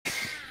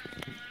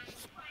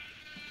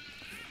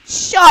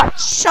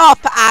Shut up,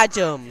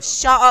 Adam.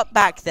 Shut up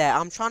back there.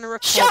 I'm trying to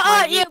record. Shut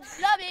up, you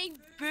bloody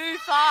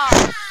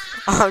boofer!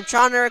 I'm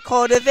trying to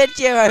record a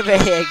video over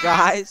here,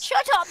 guys.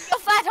 Shut up, you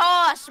fat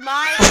horse,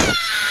 mate!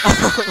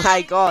 Oh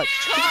my god.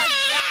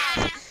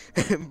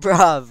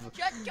 Bruv.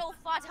 Shut your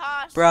fat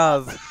horse.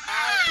 Bruv.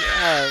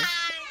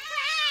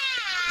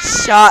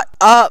 Shut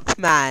up,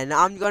 man.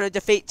 I'm gonna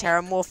defeat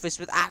Terramorphous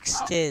with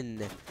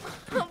Axton.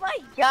 Oh my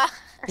god.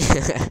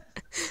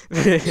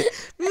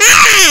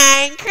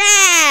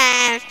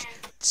 Minecraft!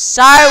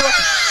 So,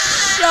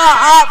 shut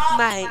up,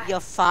 mate, you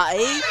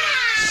fatty.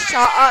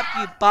 Shut up,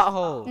 you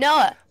butthole.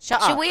 Noah,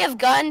 Shut should up. we have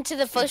gotten to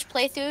the first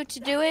playthrough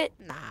to do it?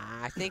 Nah,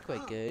 I think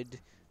we're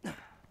good.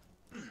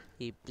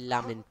 You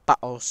blummin'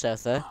 butthole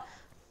surfer.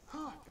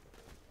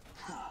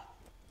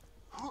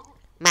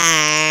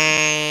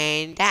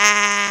 Mine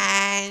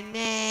diamonds.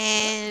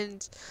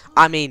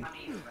 I mean,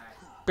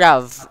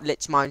 bruv,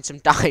 let's mine some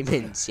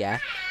diamonds, yeah?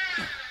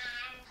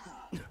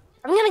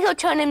 I'm gonna go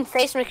turn in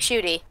Face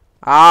McShooty.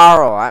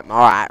 Alright.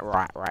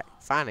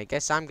 Fine, I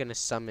guess I'm gonna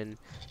summon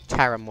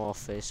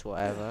Terramorphous,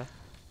 whatever.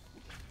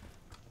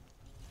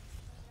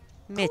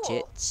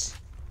 Midgets.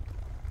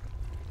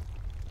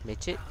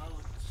 Midget?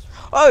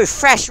 Oh,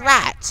 fresh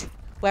rat!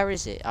 Where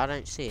is it? I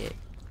don't see it.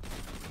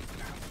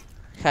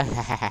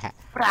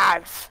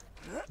 Brav.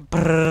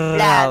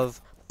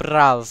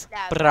 Bruv.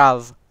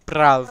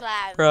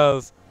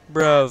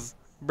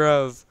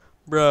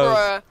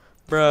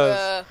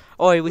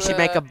 Oi, we should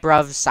make a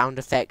bruv sound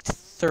effect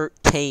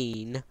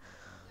 13.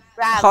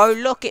 Oh,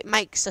 look, it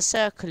makes a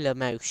circular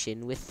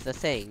motion with the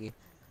thing.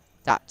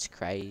 That's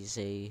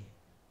crazy.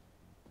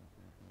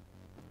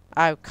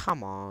 Oh,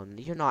 come on.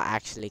 You're not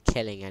actually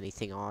killing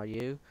anything, are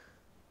you?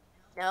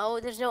 No,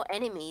 there's no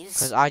enemies.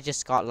 Because I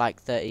just got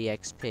like 30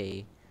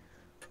 XP.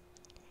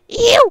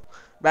 Ew!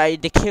 Ready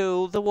to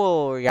kill the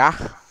warrior.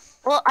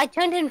 Well, I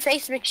turned in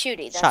Face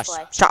McShooty, that's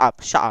why. Shut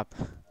up.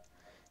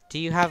 Do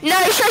you have...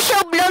 No, shut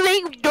your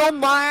bloody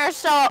dumb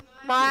ass up,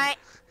 mate.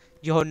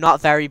 You're not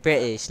very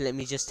British, let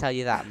me just tell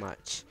you that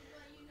much.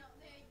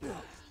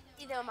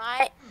 Either,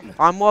 mate.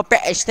 I'm more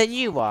British than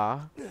you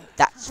are.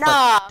 That's for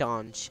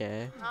darn sure.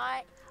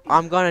 Mate.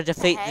 I'm gonna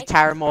defeat the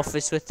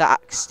Terramorphous with the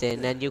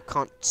Axton, and you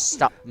can't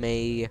stop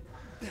me.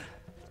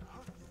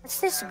 What's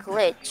this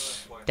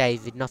glitch?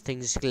 David,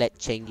 nothing's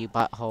glitching, you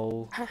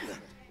butthole.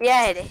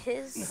 Yeah, it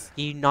is.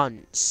 You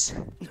nonce.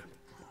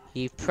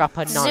 You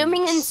proper nonce.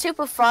 Zooming in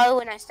super far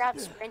when I stop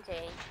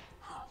sprinting.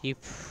 You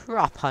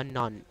proper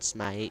nonce,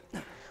 mate.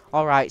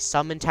 Alright,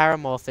 summon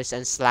Terramorphous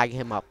and slag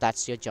him up.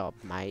 That's your job,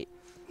 mate.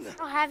 I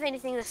don't have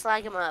anything to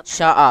slag him up.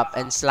 Shut up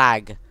and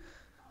slag.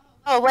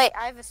 Oh, wait,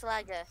 I have a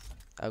slagger.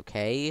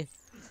 Okay.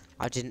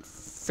 I didn't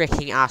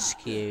freaking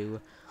ask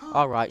you.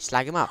 Alright,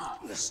 slag him up.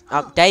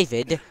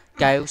 David,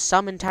 go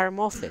summon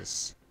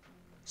Terramorphous.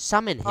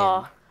 Summon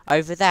him.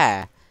 Over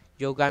there.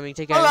 You're going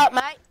to go Hold up,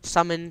 mate.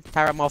 summon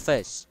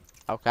Terramorphous.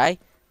 Okay?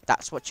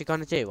 That's what you're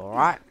going to do,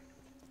 alright?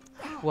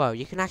 Whoa,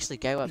 you can actually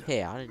go up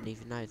here. I didn't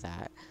even know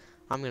that.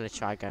 I'm going to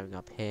try going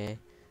up here.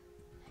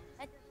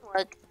 That doesn't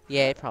work.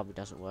 Yeah, it probably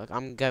doesn't work.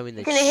 I'm going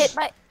the...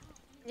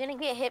 You're gonna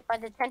get hit by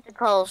the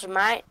tentacles,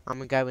 mate. I'm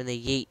going to go in the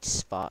yeet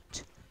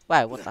spot.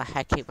 Wait, what the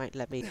heck? It won't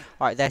let me...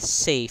 Alright, there's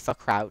C for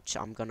crouch.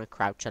 I'm going to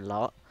crouch a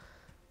lot.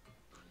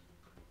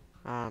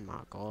 Oh my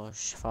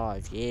gosh,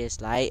 5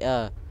 years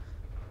later.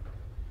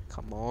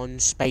 Come on,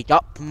 speed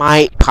up,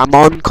 mate. Come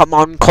on.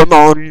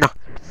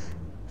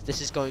 This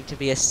is going to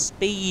be a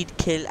speed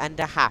kill and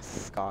a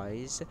half,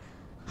 guys.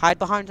 Hide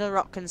behind the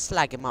rock and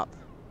slag him up.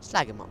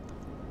 Slag him up.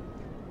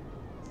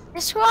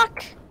 This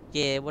rock?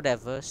 Yeah,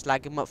 whatever.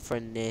 Slag him up,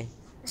 friendly.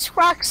 This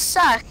rock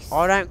sucks.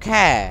 I don't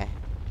care.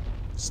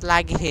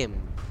 Slag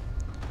him.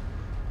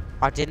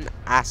 I didn't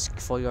ask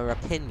for your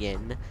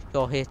opinion.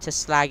 You're here to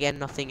slag and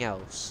nothing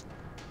else.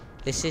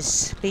 This is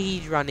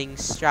speedrunning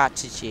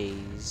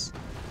strategies.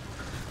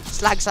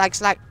 Slag.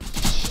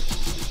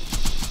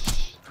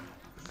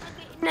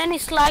 Any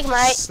slag,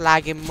 mate.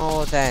 Slag him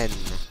more then.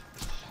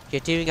 You're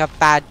doing a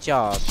bad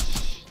job.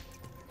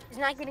 He's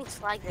not getting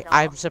slagged at all.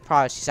 I'm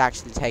surprised he's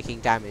actually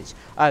taking damage.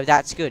 Oh,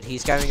 that's good.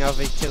 He's going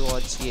over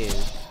towards you.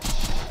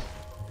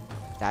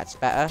 That's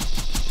better.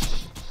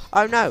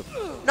 Oh no.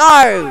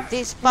 No!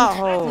 This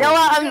butthole! No,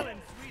 I'm doing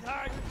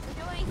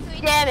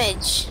 3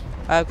 damage.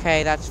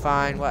 Okay, that's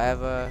fine.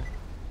 Whatever.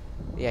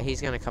 Yeah, he's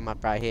gonna come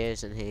up right here,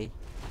 isn't he?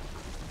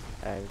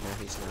 Oh, no,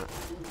 he's not.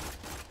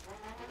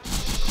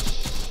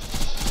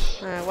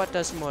 What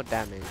does more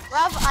damage?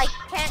 Rob, I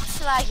can't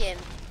slag him.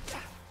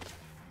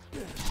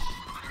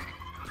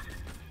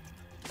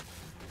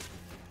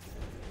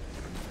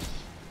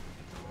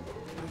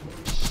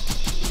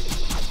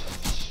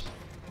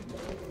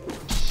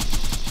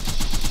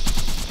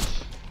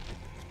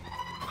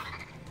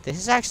 This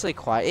is actually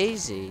quite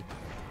easy.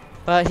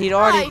 But he'd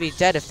already be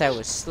dead if there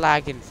was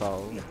slag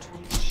involved.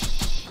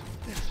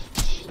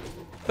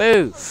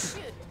 Boof!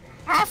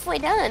 Halfway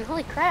done,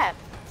 holy crap.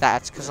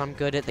 That's because I'm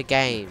good at the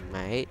game,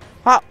 mate.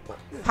 What?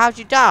 How'd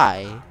you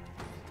die?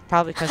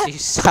 Probably because you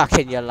suck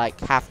and you're like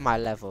half my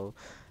level.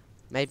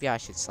 Maybe I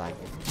should slag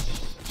him.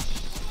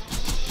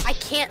 I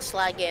can't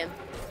slag him.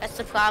 That's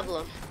the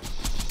problem.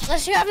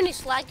 Unless you have any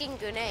slagging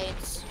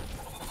grenades.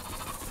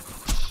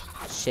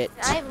 Shit.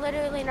 I have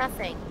literally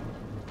nothing.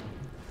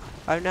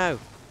 Oh no.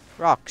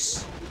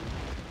 Rocks.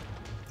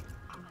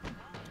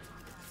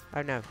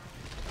 Oh no.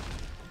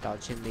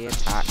 Dodging the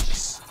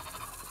attacks.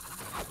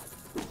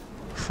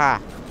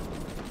 Ha.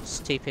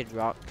 Stupid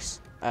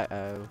rocks.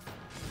 Uh-oh.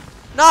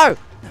 No!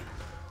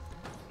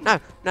 No, no,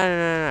 no,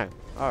 no, no.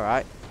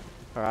 Alright.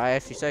 Alright,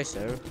 if you say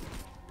so.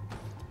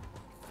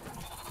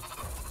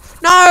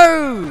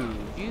 No!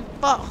 You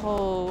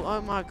butthole!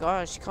 Oh my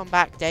gosh, come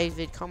back,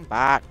 David, come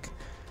back.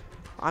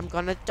 I'm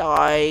gonna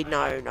die.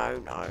 No, no,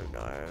 no,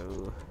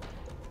 no.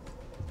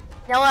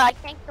 No, I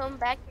can't come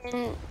back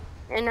in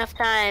enough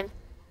time.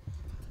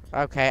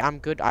 Okay, I'm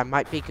good. I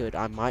might be good.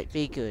 I might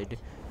be good.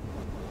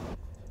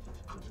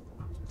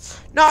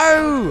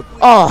 No!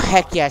 Oh,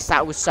 heck yes,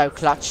 that was so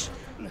clutch.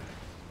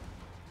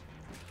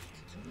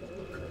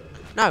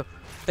 No.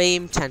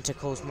 Beam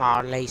tentacles,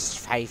 my least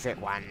favorite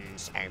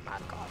ones. Oh my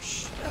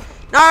gosh.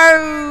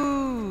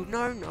 No!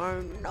 No,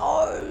 no,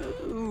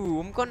 no!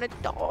 I'm gonna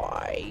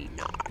die.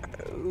 No.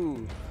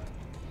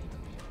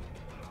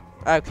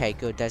 Okay,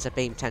 good. There's a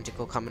beam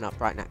tentacle coming up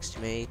right next to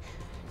me.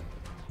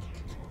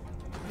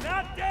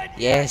 Not dead yet.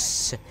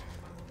 Yes.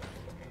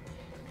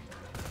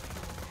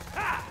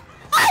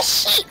 Oh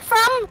shit,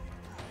 from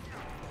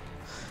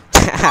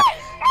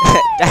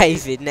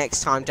David,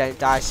 next time don't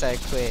die so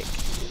quick.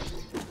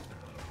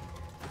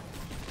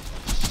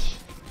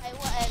 Hey,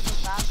 whatever,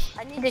 Bob.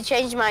 I need to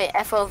change my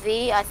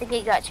FOV. I think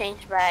it got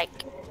changed back.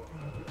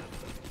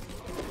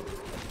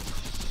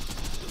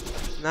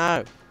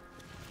 No.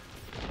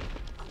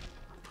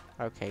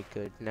 Okay,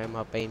 good. No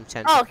more beam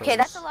tentacles. Oh, okay,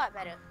 that's a lot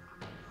better.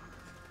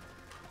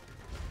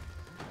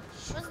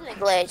 It wasn't a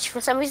glitch. For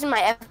some reason,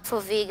 my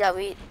FOV got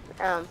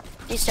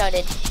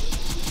restarted.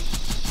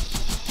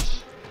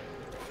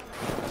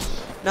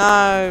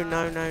 No,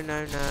 no, no,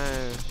 no,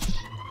 no.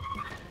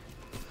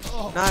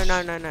 No,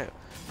 no, no, no.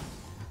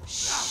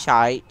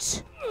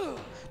 Shite.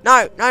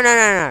 No, no, no,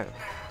 no, no.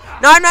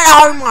 No, no,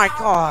 oh my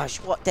gosh.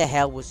 What the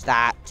hell was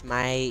that,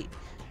 mate?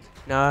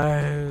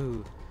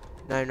 No.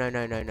 No, no,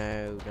 no, no,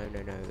 no, no,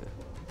 no, no.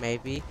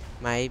 Maybe,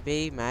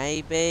 maybe,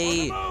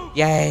 maybe.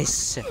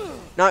 Yes.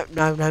 No,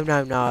 no, no,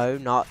 no, no.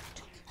 Not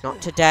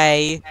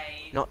today.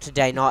 Not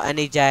today, not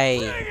any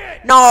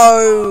day.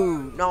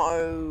 No,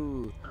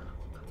 no.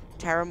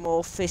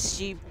 Terramorphous,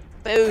 you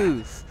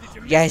boof.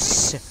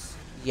 Yes.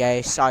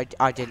 Yes, I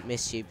didn't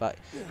miss you, but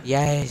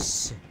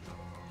yes.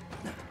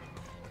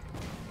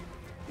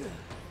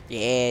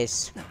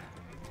 Yes.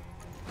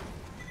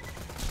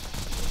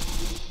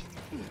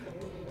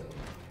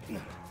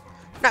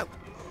 No.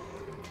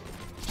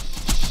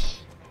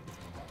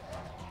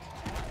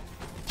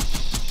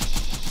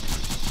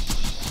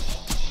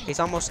 He's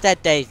almost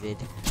dead, David.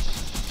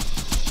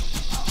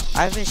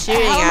 I've been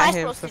shooting at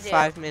him for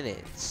 5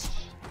 minutes.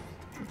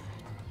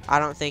 I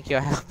don't think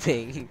you're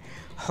helping,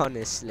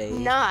 honestly.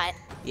 Not.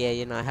 Yeah,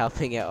 you're not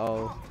helping at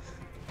all.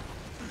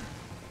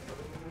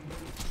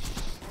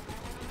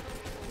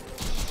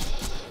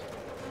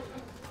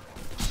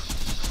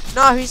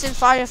 No, he's in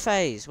fire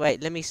phase.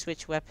 Wait, let me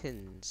switch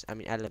weapons. I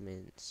mean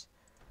elements.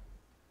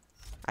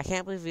 I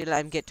can't believe we let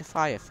him get to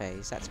fire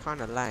phase. That's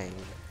kind of lame.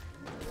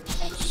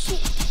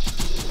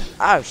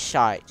 Oh,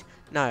 shite.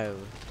 No,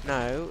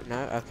 no,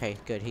 no. Okay,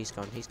 good. He's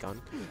gone. He's gone.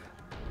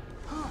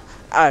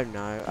 Oh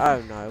no,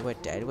 oh no. We're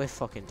dead. We're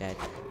fucking dead.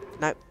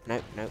 Nope,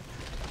 nope, nope.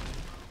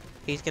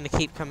 He's gonna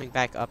keep coming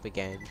back up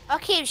again. I'll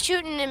keep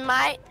shooting him,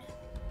 mate.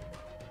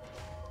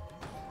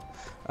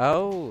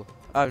 Oh,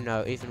 oh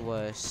no, even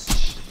worse.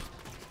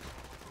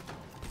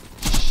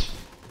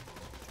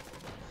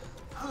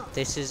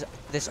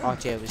 This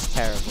audio is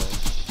terrible.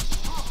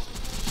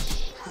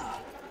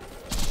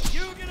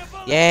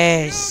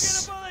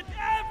 Yes.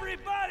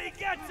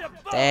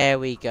 There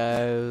we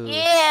go.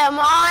 Yeah,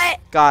 mate.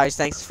 Guys,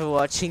 thanks for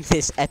watching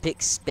this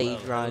epic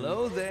speed run.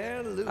 Hello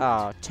there, Luke.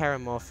 Oh,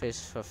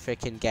 Terramorphous for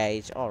frickin'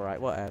 Gage. Alright,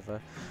 whatever.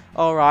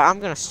 Alright, I'm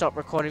gonna stop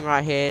recording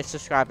right here.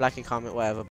 Subscribe, like, and comment, whatever.